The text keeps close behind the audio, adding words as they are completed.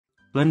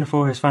Blender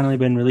 4 has finally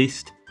been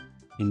released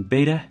in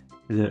beta.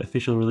 The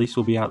official release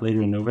will be out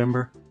later in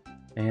November,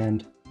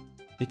 and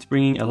it's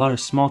bringing a lot of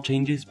small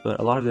changes, but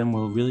a lot of them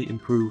will really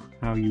improve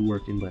how you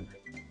work in Blender.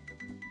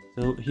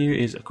 So here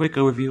is a quick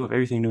overview of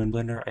everything new in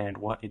Blender and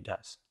what it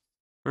does.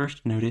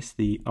 First, notice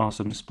the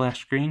awesome splash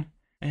screen,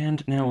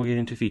 and now we'll get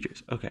into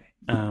features. Okay,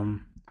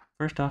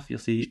 first off, you'll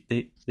see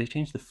they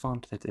changed the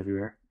font that's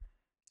everywhere.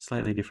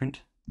 Slightly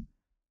different.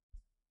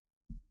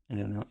 I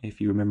don't know if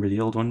you remember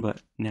the old one,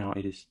 but now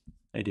it is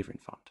a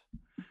different font.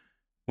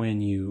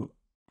 When you,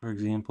 for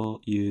example,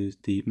 use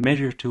the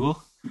measure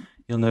tool,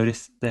 you'll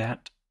notice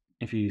that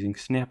if you're using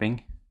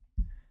snapping,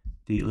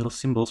 the little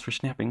symbols for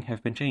snapping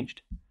have been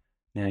changed.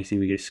 Now you see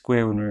we get a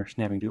square when we're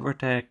snapping to a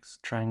vertex,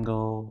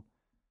 triangle,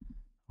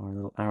 or a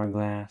little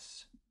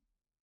hourglass.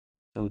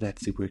 So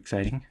that's super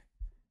exciting.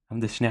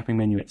 The snapping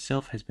menu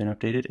itself has been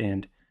updated,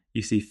 and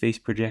you see face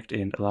project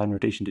and align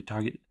rotation to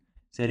target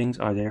settings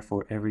are there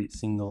for every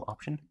single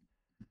option,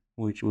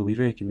 which will be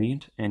very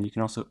convenient. And you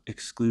can also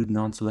exclude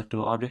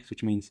non-selectable objects,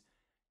 which means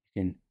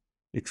you can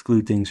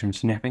exclude things from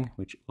snapping,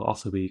 which will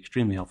also be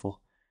extremely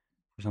helpful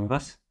for some of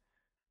us.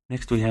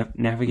 Next, we have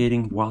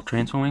navigating while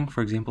transforming.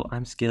 For example,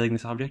 I'm scaling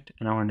this object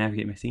and I want to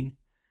navigate my scene.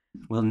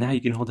 Well, now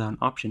you can hold down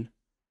Option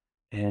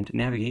and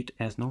navigate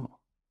as normal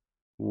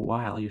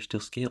while you're still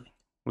scaling.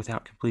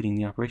 Without completing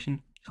the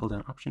operation, just hold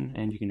down Option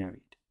and you can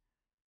navigate.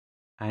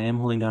 I am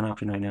holding down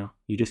Option right now.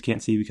 You just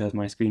can't see because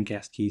my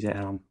screencast keys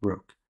add-on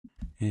broke.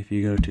 If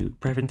you go to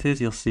Preferences,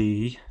 you'll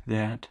see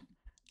that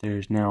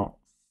there's now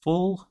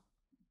full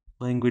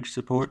language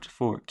support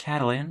for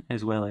Catalan,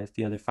 as well as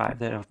the other 5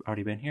 that have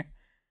already been here.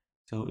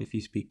 So if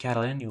you speak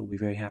Catalan, you'll be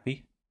very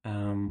happy.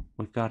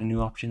 We've got a new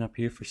option up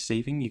here for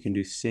saving. You can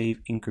do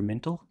Save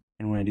Incremental.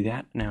 And when I do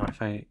that, now if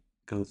I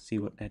go see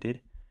what that did,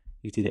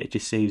 you see that it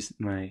just saves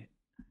my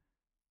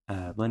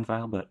blend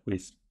file, but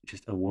with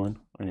just a 1,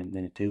 and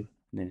then a 2,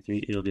 and then a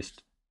 3. It'll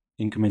just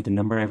increment the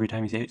number every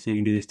time you save it. So you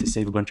can do this to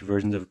save a bunch of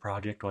versions of a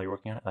project while you're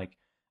working on it. Like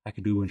I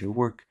could do a bunch of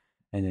work,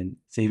 and then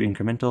save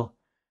incremental,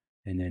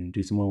 and then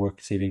do some more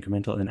work, save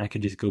incremental, and then I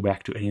could just go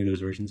back to any of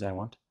those versions I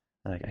want.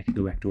 Like I could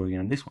go back to working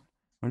on this one,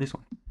 or this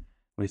one,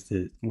 with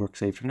the work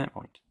saved from that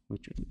point,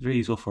 which is very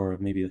useful for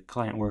maybe the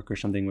client work or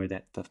something where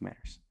that stuff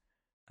matters.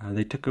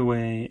 They took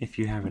away, if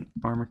you have an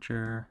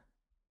armature,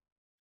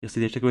 you'll see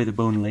they took away the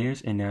bone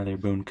layers, and now they're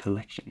bone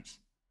collections.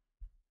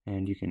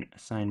 And you can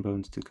assign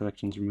bones to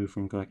collections, remove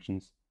from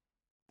collections.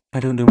 I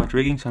don't do much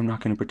rigging, so I'm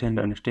not going to pretend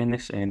to understand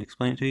this and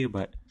explain it to you,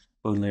 but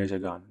bone layers are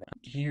gone. Now,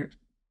 here,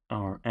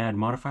 our add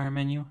modifier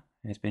menu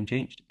has been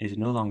changed. It is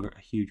no longer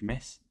a huge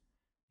mess.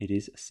 It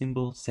is a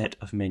simple set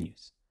of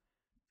menus.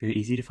 Very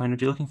easy to find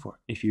what you're looking for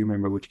if you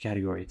remember which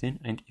category it's in,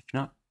 and if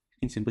not,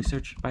 you can simply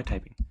search by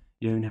typing.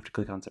 You don't even have to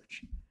click on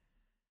search.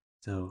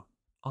 So,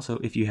 also,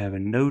 if you have a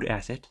node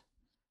asset,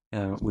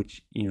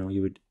 which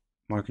you would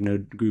mark a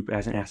node group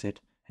as an asset,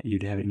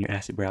 you'd have it in your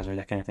asset browser,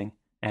 that kind of thing,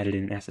 add it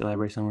in an asset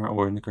library somewhere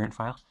or in the current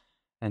file,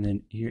 and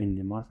then here in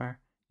the modifier,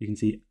 you can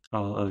see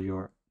all of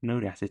your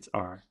node assets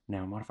are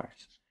now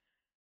modifiers.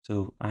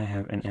 So I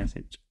have an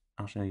asset,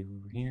 I'll show you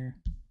over here,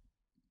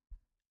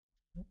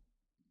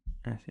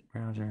 asset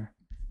browser.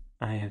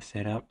 I have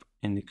set up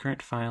in the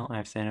current file,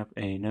 I've set up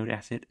a node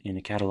asset in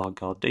a catalog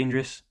called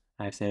Dangerous.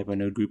 I've set up a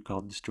node group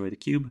called Destroy the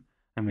Cube.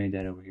 I made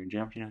that over here in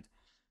Geometry Nodes.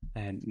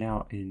 And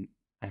now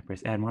I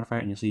press add modifier,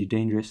 and you'll see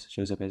Dangerous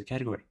shows up as a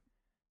category.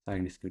 So I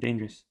can just go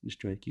Dangerous,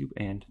 Destroy the Cube,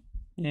 and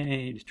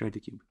yay, destroyed the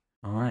cube.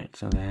 Alright,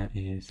 so that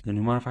is the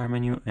new modifier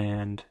menu,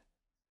 and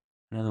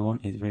another one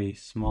is very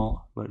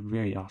small but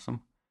very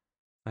awesome.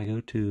 If I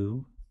go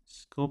to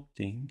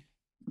sculpting,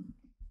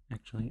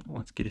 actually,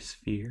 let's get a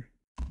sphere.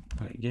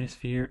 Alright, get a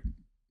sphere,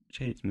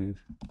 shade it smooth.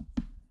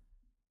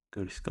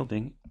 Go to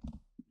sculpting.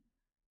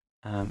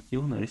 You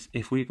will notice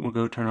if we will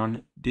go turn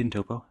on Din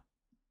Topo,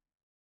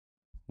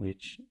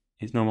 which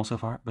is normal so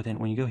far, but then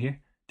when you go here,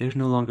 there's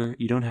no longer,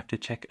 you don't have to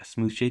check a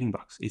smooth shading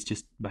box. It's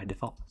just by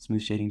default.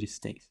 Smooth shading just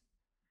stays.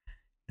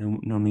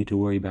 No need to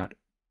worry about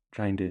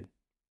trying to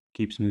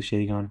keep smooth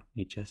shading on.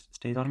 It just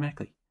stays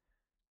automatically,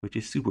 which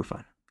is super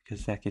fun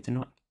because that gets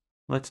annoying.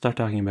 Let's start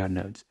talking about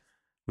nodes.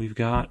 We've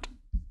got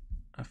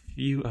a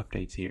few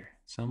updates here.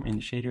 Some in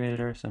the shader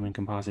editor, some in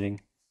compositing,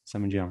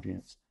 some in geometry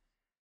nodes.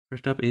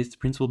 First up is the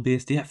principal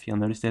BSDF. You'll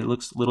notice that it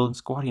looks little and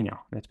squatty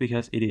now. That's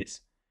because it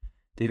is.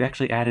 They've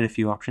actually added a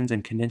few options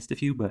and condensed a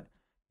few, but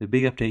the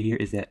big update here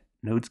is that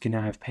nodes can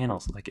now have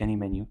panels like any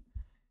menu,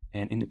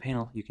 and in the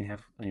panel you can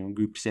have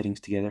group settings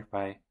together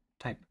by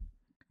type,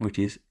 which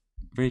is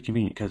very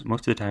convenient because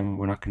most of the time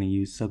we're not going to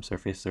use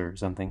subsurface or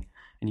something,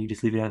 and you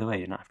just leave it out of the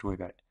way and not have to worry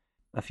about it.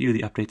 A few of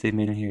the updates they've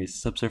made in here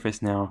is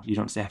subsurface now. You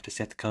don't have to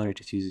set the color; it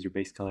just uses your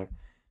base color.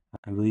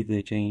 I believe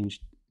they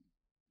changed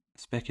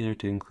specular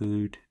to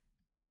include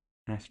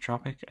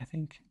anisotropic, I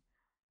think.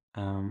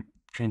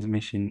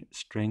 Transmission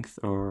strength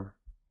or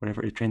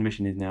whatever.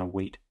 Transmission is now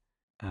weight.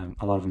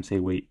 A lot of them say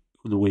weight.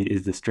 The weight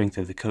is the strength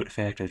of the coat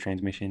effect or the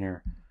transmission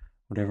or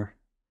whatever,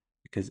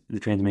 because the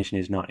transmission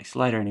is not a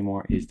slider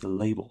anymore, it's the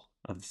label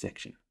of the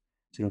section.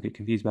 So don't get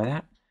confused by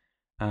that.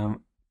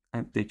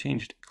 They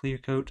changed clear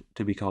coat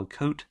to be called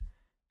coat,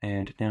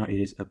 and now it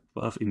is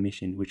above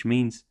emission, which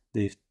means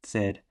they've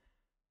said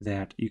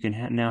that you can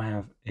now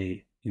have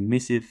a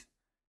emissive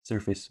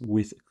surface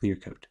with clear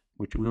coat,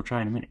 which we'll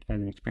try in a minute as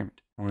an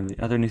experiment. One of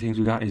the other new things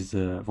we got is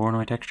the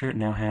Voronoi texture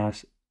now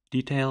has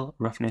detail,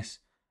 roughness,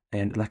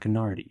 and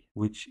laconarity,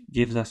 which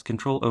gives us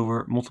control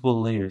over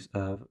multiple layers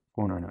of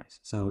Voronoi noise.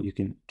 So you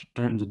can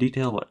turn the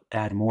detail, but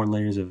add more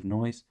layers of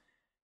noise,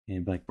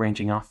 and like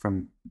branching off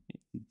from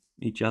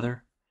each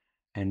other.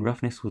 And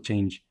roughness will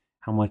change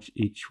how much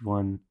each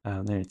one,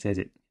 there it says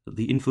it,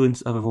 the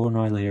influence of a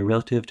Voronoi layer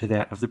relative to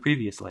that of the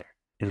previous layer.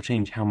 It'll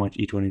change how much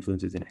each one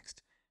influences the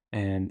next.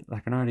 And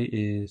laconarity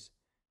is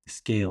the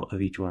scale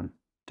of each one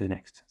to the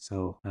next.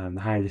 So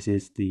the higher this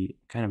is, the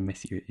kind of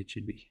messier it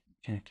should be.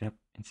 Connect it up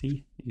and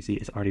see. You see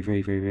it's already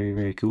very, very, very,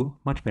 very cool.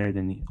 Much better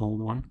than the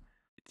old one.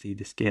 See,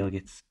 the scale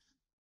gets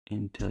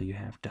until you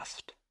have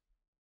dust.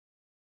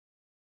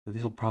 So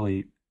this will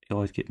probably, you'll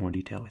always get more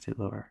detail with it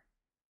lower.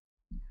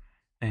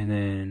 And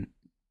then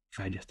if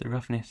I adjust the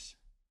roughness,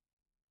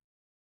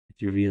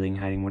 it's revealing,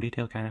 hiding more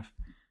detail kind of.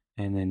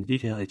 And then the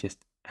detail is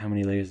just how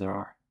many layers there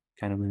are,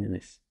 kind of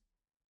limitless.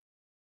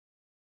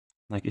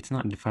 Like it's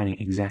not defining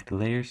exact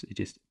layers, it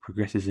just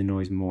progresses the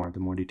noise more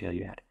the more detail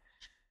you add.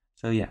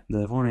 So yeah,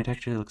 the Voronoi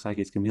texture looks like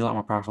it's going to be a lot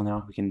more powerful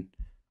now. We can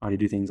already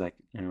do things like,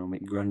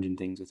 make grunge and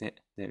things with it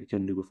that we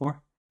couldn't do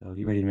before. So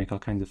get ready to make all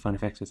kinds of fun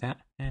effects with that.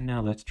 And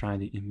now let's try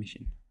the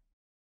emission.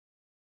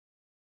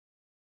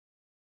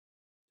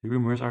 The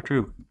rumors are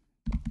true.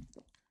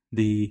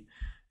 The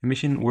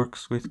emission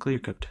works with clear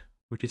coat,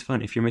 which is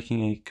fun. If you're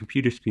making a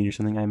computer screen or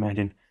something, I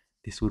imagine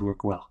this would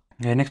work well.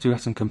 And next we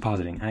got some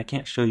compositing. I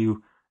can't show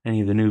you any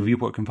of the new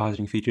Viewport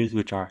compositing features,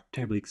 which are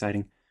terribly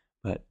exciting,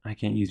 but I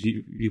can't use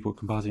Viewport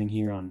compositing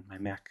here on my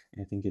Mac.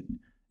 I think it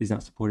is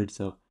not supported.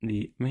 So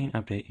the main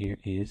update here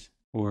is,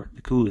 or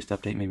the coolest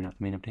update, maybe not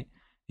the main update,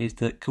 is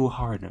the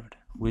Kuwahara node,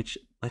 which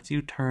lets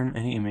you turn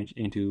any image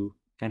into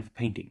kind of a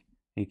painting.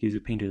 It gives a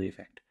painterly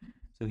effect.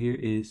 So here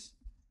is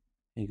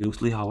a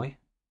ghostly hallway,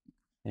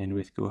 and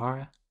with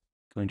Kuwahara,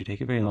 going to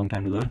take a very long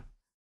time to load.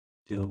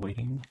 Still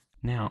waiting.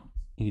 Now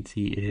you can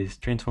see it is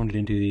transformed it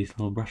into these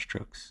little brush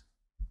strokes,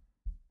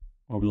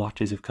 or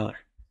blotches of color.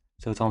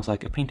 So it's almost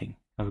like a painting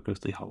of a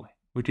ghostly hallway,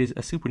 which is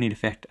a super neat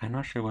effect. I'm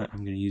not sure what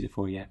I'm going to use it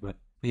for yet, but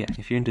yeah,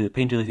 if you're into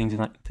painterly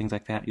things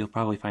like that, you'll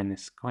probably find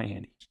this quite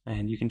handy.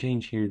 And you can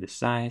change here the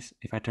size.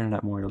 If I turn it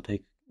up more, it'll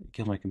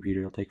kill my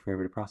computer. It'll take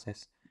forever to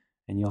process.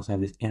 And you also have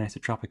this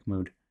anisotropic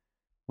mode,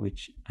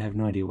 which I have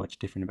no idea what's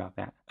different about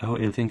that. Oh,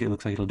 it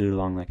looks like it'll do it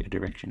along like a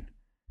direction.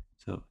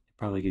 So it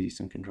probably gives you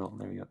some control.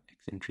 There we go,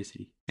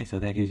 eccentricity. Okay, so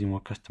that gives you more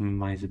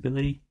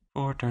customizability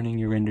for turning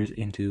your renders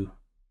into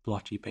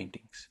blotchy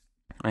paintings.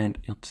 And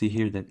you'll see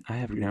here that I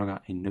have now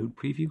got a node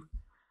preview.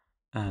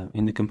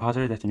 In the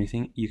Compositor, that's a new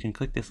thing. You can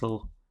click this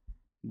little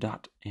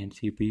dot and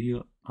see a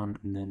preview on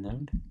the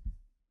node,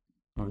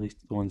 or at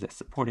least the ones that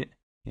support it.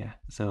 Yeah,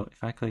 so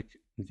if I click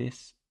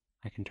this,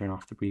 I can turn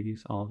off the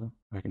previews, all of them,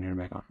 or I can turn it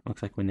back on.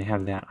 Looks like when they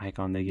have that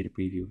icon, they get a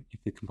preview.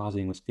 If the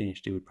compositing was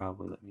finished, it would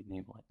probably let me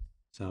enable it.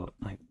 So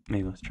like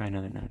maybe let's try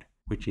another node,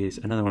 which is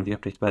another one of the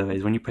updates, by the way,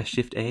 is when you press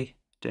Shift A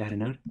to add a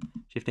node,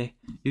 Shift A,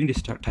 you can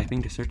just start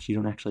typing to search. You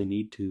don't actually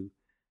need to,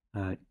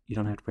 you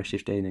don't have to press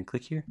Shift A and then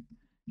click here.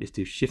 Just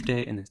do Shift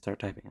A and then start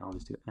typing. I'll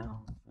just do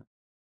alpha.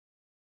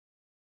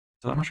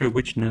 So I'm not sure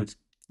which nodes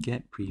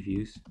get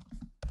previews,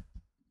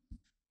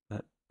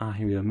 but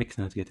here we go, mixed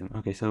nodes get them.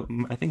 Okay, so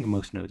I think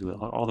most nodes will.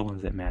 All the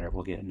ones that matter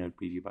will get a node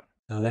preview button.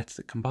 So that's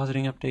the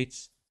compositing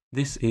updates.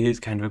 This is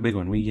kind of a big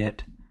one. We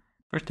get,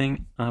 first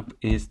thing up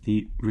is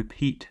the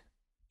repeat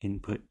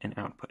input and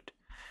output.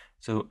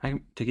 So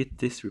to get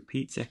this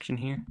repeat section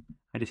here,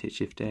 I just hit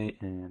Shift A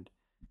and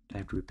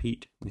type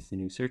repeat with the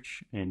new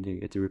search, and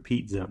it's a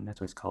repeat zone. That's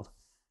what it's called.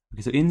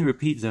 Okay, so in the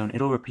repeat zone,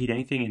 it'll repeat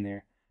anything in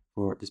there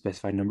for the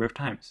specified number of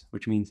times,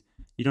 which means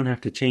you don't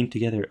have to chain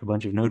together a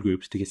bunch of node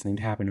groups to get something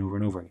to happen over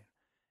and over again.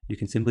 You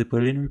can simply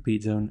put it in a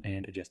repeat zone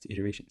and adjust the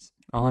iterations.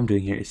 All I'm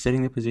doing here is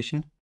setting the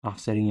position,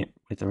 offsetting it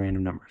with a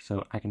random number.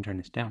 So I can turn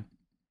this down,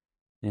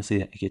 and you'll see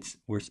that it gets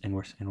worse and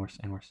worse and worse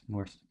and worse and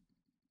worse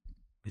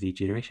with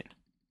each iteration.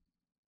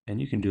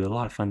 And you can do a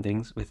lot of fun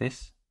things with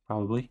this,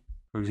 probably.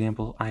 For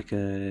example, I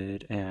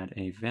could add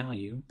a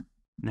value.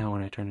 Now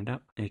when I turn it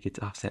up, it gets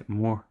offset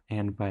more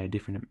and by in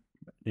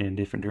a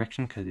different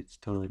direction because it's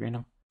totally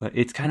random. But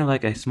it's kind of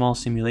like a small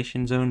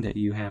simulation zone that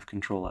you have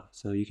control of.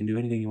 So you can do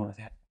anything you want with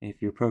that.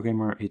 If you're a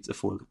programmer, it's a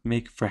for loop.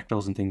 Make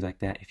fractals and things like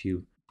that. If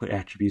you put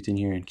attributes in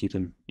here and keep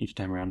them each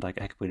time around, like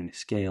I could put in a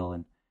scale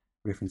and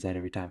reference that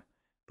every time.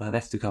 But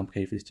that's too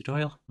complicated for this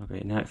tutorial.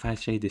 Okay, now if I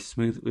shade this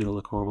smooth, it'll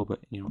look horrible, but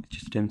it's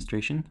just a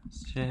demonstration.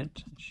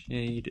 Set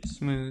shade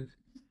smooth.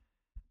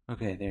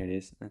 Okay, there it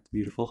is. That's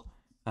beautiful.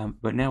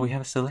 But now we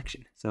have a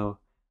selection, so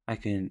I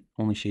can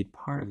only shade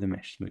part of the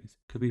mesh smooth.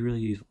 Could be really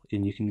useful,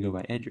 and you can go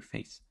by edge or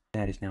face.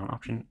 That is now an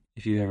option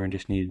if you ever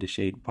just needed to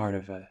shade part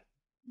of a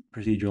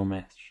procedural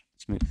mesh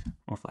smooth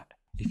or flat.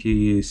 If you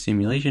use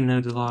simulation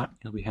nodes a lot,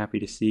 you'll be happy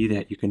to see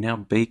that you can now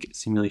bake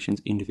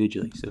simulations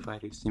individually. So if I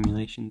do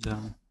simulation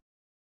zone,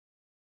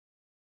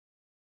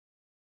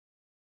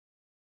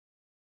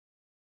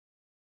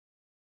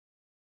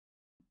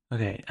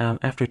 Okay,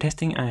 after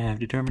testing, I have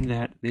determined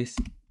that this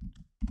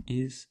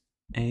is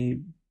a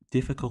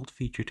difficult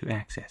feature to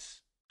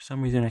access. For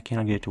some reason, I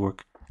cannot get it to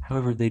work.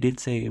 However, they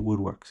did say it would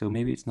work, so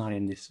maybe it's not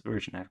in this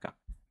version I've got.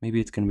 Maybe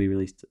it's going to be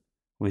released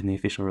when the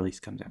official release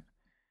comes out.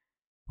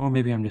 Or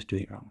maybe I'm just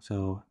doing it wrong,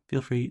 so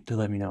feel free to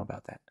let me know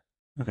about that.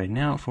 Okay,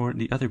 now for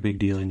the other big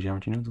deal in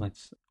geometry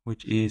nodes,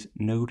 which is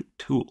node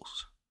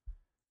tools.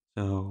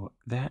 So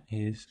that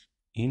is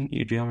in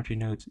your geometry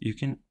nodes, you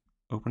can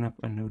open up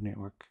a node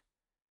network.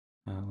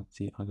 Let's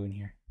see, I'll go in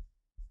here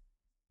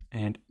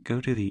and go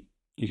to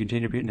you can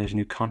change up here, and there's a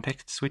new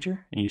context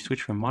switcher, and you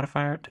switch from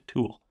modifier to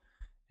tool.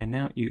 And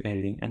now you're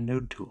editing a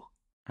node tool.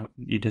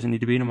 It doesn't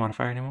need to be in a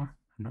modifier anymore.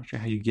 I'm not sure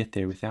how you get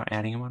there without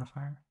adding a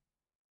modifier.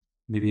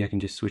 Maybe I can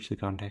just switch the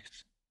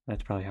context.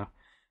 That's probably how.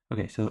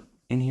 Okay, so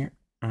in here,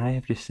 I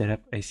have just set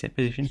up a set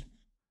position,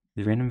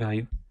 the random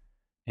value,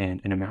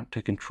 and an amount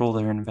to control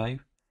the random value,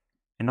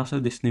 and also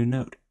this new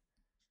node,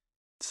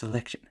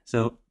 selection.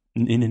 So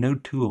in a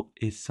node tool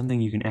is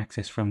something you can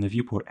access from the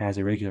viewport as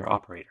a regular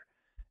operator,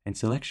 and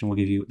selection will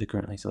give you the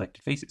currently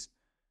selected faces,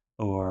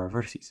 or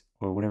vertices,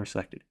 or whatever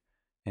selected.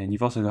 And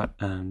you've also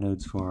got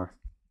nodes for,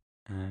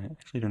 I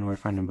actually don't know where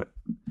to find them, but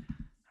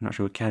I'm not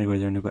sure what category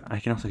they're in, but I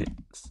can also get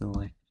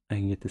select. I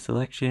can get the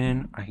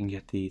selection, I can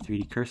get the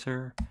 3D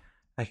cursor,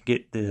 I can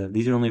get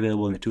these are only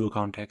available in the tool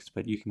context,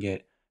 but you can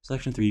get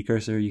selection 3D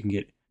cursor, you can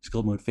get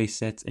sculpt mode face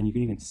sets, and you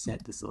can even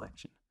set the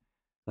selection.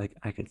 Like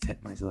I could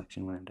set my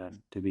selection when I'm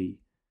done to be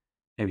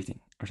everything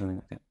or something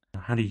like that.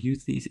 Now, how to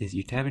use these is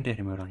you tab into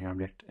edit mode on your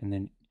object, and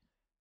then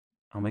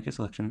I'll make a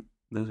selection,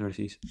 those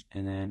vertices,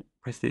 and then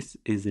press this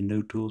is the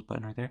node tools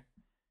button right there,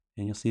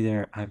 and you'll see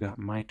there I've got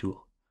my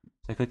tool.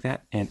 So I click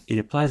that, and it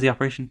applies the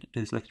operation to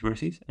the selected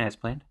vertices as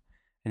planned.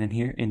 And then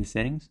here in the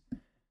settings,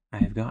 I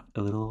have got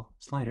a little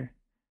slider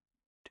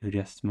to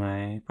adjust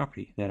my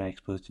property that I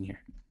exposed in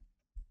here,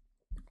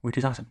 which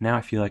is awesome. Now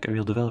I feel like a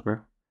real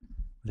developer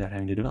without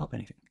having to develop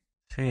anything.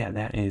 So yeah,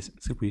 that is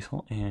super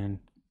useful, and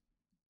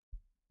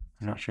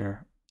I'm not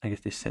sure. I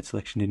guess this set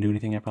selection didn't do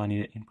anything. I probably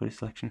need to input a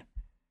selection.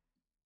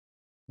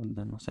 Well,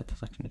 then we'll set the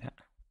selection to that,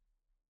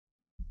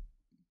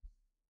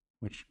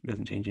 which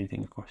doesn't change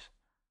anything, of course.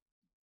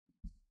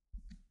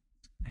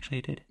 Actually,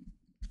 it did.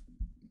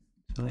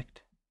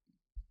 Select.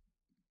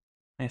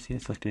 I see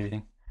it selected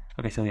everything.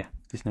 Okay, so yeah,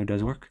 this node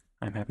does work.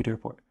 I'm happy to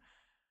report.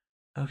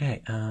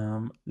 Okay,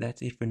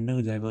 that's it for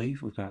nodes, I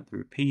believe. We've got the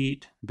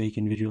repeat,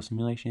 bacon visual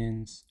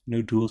simulations,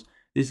 node tools.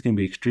 This is going to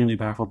be extremely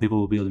powerful. People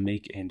will be able to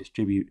make and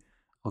distribute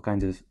all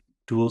kinds of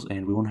tools,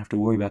 and we won't have to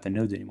worry about the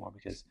nodes anymore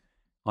because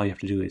all you have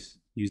to do is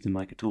use them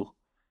like a tool.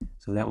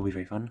 So that will be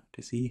very fun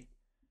to see.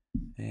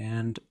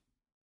 And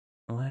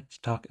let's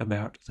talk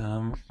about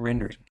some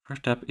rendering.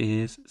 First up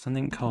is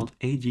something called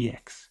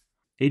AGX.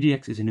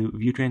 AGX is a new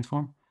view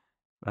transform.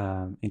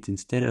 It's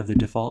instead of the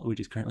default, which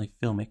is currently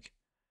filmic,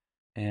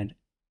 and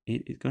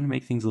it is going to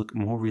make things look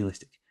more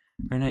realistic.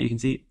 Right now, you can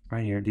see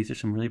right here, these are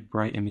some really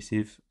bright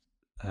emissive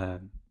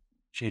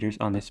shaders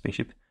on this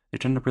spaceship. They're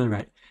turned up really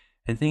bright.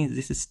 And the thing is,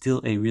 this is still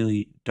a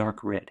really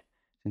dark red,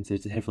 since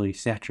it's heavily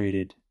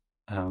saturated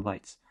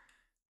lights,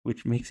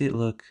 which makes it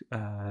look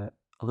a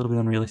little bit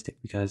unrealistic,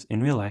 because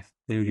in real life,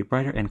 they would get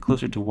brighter and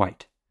closer to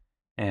white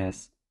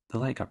as the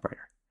light got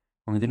brighter.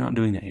 Only they're not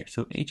doing that here.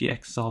 So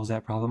AGX solves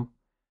that problem,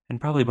 and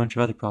probably a bunch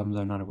of other problems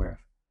I'm not aware of.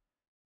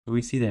 But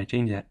we see that I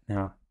change that.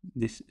 Now,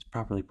 this is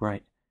properly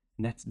bright,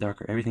 and that's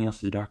darker. Everything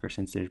else is darker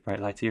since there's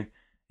bright lights here.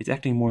 It's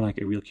acting more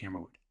like a real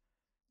camera would.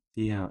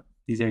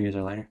 These areas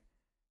are lighter.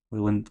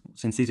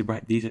 Since these are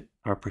bright, these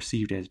are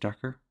perceived as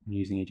darker when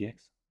using AGX,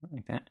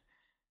 like that.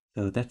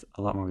 So that's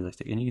a lot more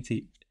realistic. And you can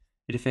see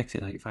it affects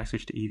it. Like if I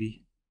switch to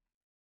EV,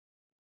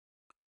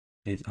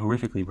 it's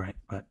horrifically bright,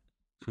 but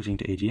switching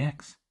to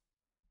AGX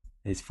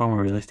is far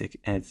more realistic,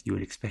 as you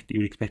would expect. You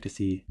would expect to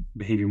see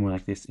behavior more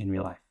like this in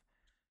real life,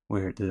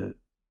 where the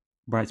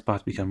bright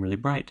spots become really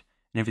bright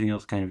and everything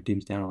else kind of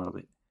dims down a little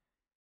bit.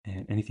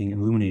 And anything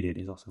illuminated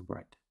is also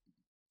bright.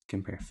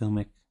 Compare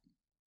filmic,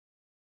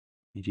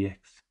 AGX.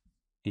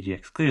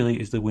 AGX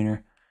clearly is the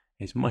winner,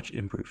 is much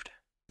improved.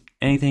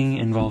 Anything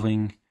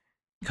involving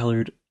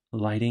colored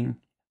lighting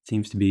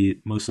seems to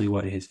be mostly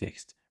what is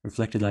fixed.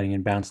 Reflected lighting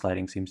and bounce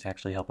lighting seems to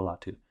actually help a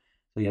lot too.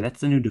 So yeah,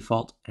 that's the new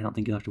default. I don't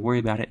think you'll have to worry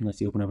about it unless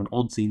you open up an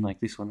old scene like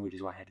this one, which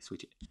is why I had to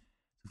switch it.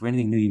 So for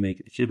anything new you make,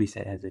 it should be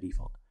set as the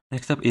default.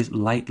 Next up is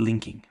light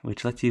linking,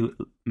 which lets you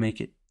make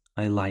it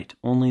a light,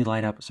 only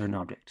light up a certain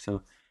object.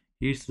 So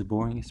here's the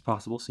boringest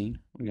possible scene.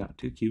 We got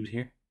two cubes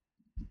here.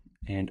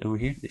 And over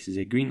here, this is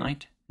a green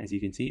light. As you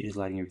can see, it is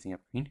lighting everything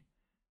up green.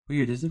 Over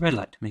here, there's the red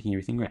light, making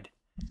everything red.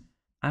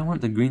 I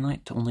want the green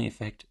light to only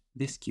affect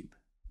this cube.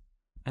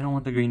 I don't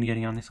want the green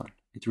getting on this one.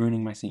 It's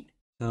ruining my scene.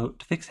 So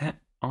to fix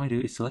that, all I do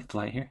is select the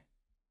light here.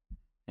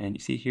 And you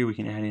see here we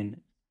can add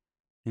in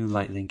new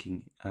light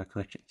linking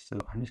collections. So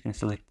I'm just going to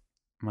select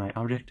my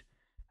object.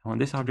 I want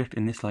this object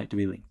and this light to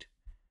be linked.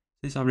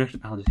 This object,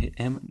 I'll just hit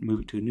M and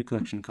move it to a new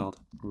collection called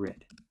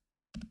red.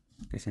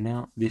 Okay, so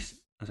now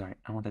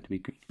I want that to be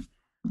green.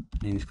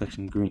 Name this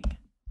collection green.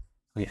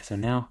 Okay, so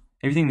now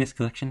everything in this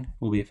collection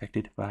will be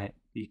affected by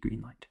the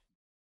green light.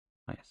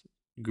 Oh yes,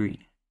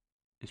 green.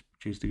 Just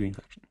choose the green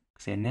collection.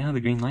 So now the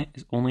green light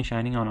is only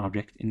shining on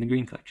objects in the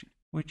green collection,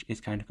 which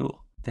is kind of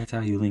cool. That's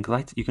how you link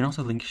lights. You can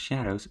also link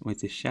shadows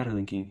with this shadow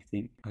linking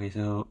thing. Okay,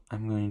 so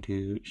I'm going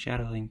to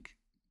shadow link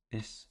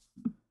this.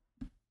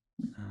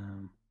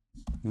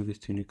 Move this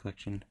to a new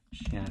collection,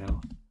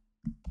 shadow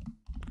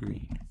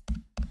green.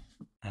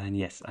 And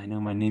yes, I know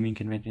my naming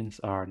conventions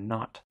are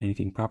not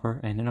anything proper,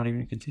 and they're not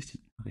even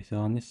consistent. Okay, so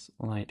on this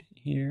light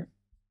here,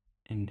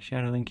 in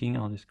shadow linking,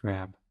 I'll just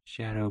grab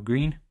shadow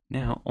green.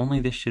 Now, only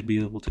this should be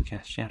able to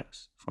cast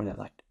shadows for that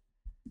light.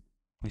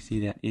 We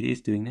see that it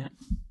is doing that,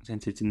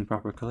 since it's in the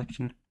proper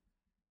collection.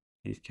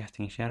 It is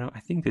casting a shadow. I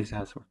think this is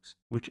how this works,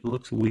 which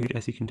looks weird,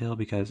 as you can tell,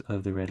 because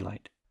of the red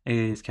light. It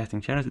is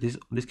casting shadows.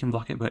 This can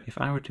block it, but if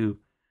I were to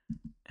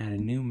add a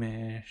new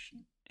mesh,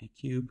 a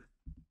cube,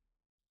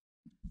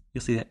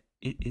 you'll see that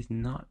it's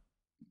not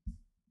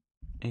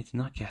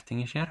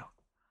casting a shadow.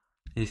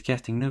 It is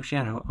casting no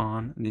shadow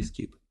on this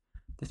cube.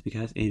 That's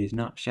because it is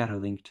not shadow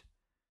linked,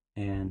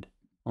 and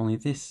only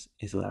this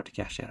is allowed to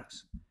cast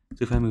shadows.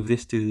 So if I move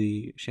this to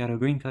the shadow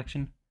green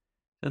collection,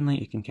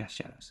 suddenly it can cast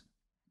shadows.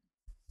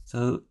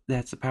 So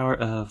that's the power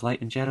of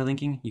light and shadow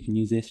linking. You can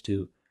use this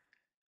to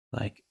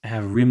like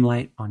have rim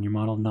light on your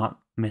model, not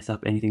mess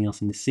up anything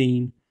else in the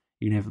scene.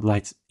 You can have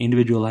lights,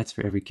 individual lights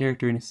for every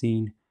character in a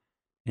scene.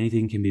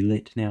 Anything can be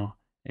lit now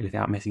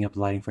without messing up the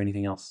lighting for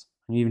anything else.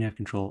 And you even have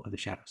control of the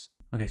shadows.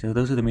 Okay, so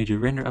those are the major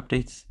render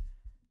updates.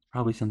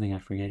 Probably something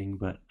I'm forgetting,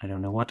 but I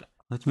don't know what.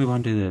 Let's move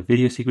on to the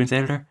video sequence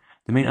editor.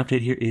 The main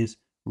update here is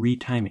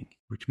retiming,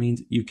 which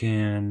means you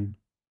can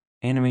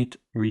animate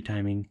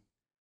retiming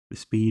the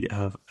speed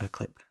of a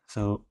clip.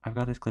 So I've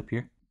got this clip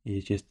here. It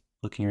is just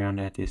looking around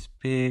at this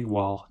big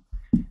wall.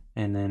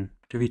 And then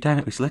to retime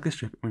it, we select the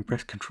strip and we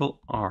press Ctrl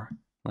R,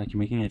 like you're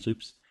making edge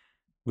loops,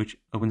 which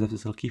opens up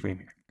this little keyframe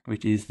here,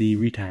 which is the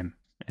retime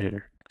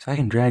editor. So I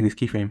can drag this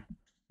keyframe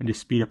and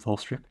just speed up the whole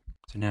strip.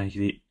 So now you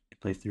can see it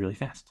plays through really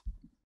fast.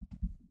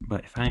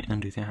 But if I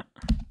undo that,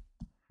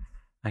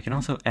 I can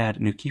also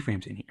add new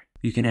keyframes in here.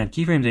 You can add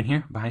keyframes in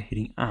here by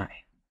hitting I.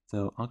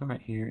 So I'll go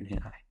right here and hit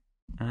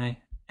I,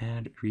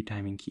 add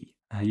retiming key.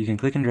 You can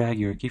click and drag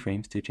your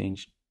keyframes to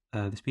change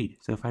the speed.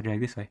 So if I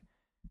drag this way,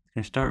 it's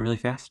going to start really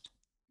fast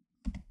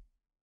and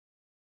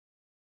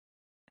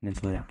then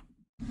slow down.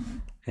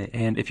 Okay,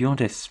 and if you want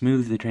to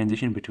smooth the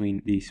transition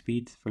between these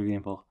speeds, for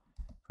example,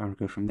 if I want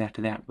to go from that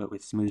to that, but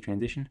with smooth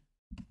transition,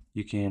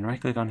 you can right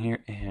click on here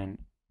and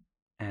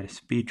add a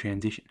speed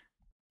transition.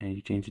 And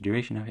you change the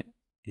duration of it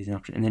is an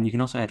option. And then you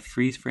can also add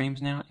freeze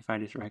frames now. If I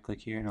just right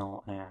click here and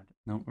I'll add,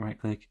 right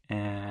click,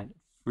 add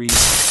freeze.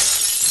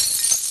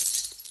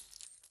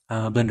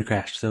 Blender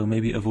crashed, so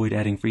maybe avoid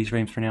adding freeze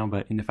frames for now,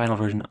 but in the final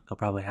version, they'll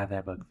probably have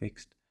that bug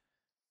fixed.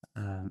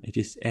 It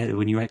just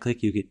when you right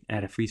click, you get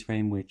add a freeze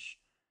frame, which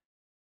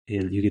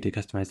you get to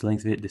customize the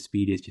length of it. The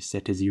speed is just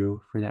set to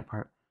 0 for that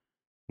part,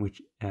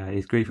 which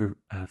is great for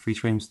freeze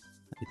frames.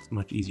 It's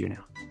much easier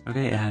now.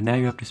 Okay, now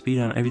you're up to speed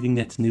on everything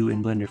that's new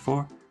in Blender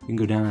 4. You can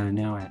go down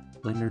now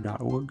at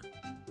blender.org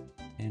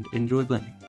and enjoy blending.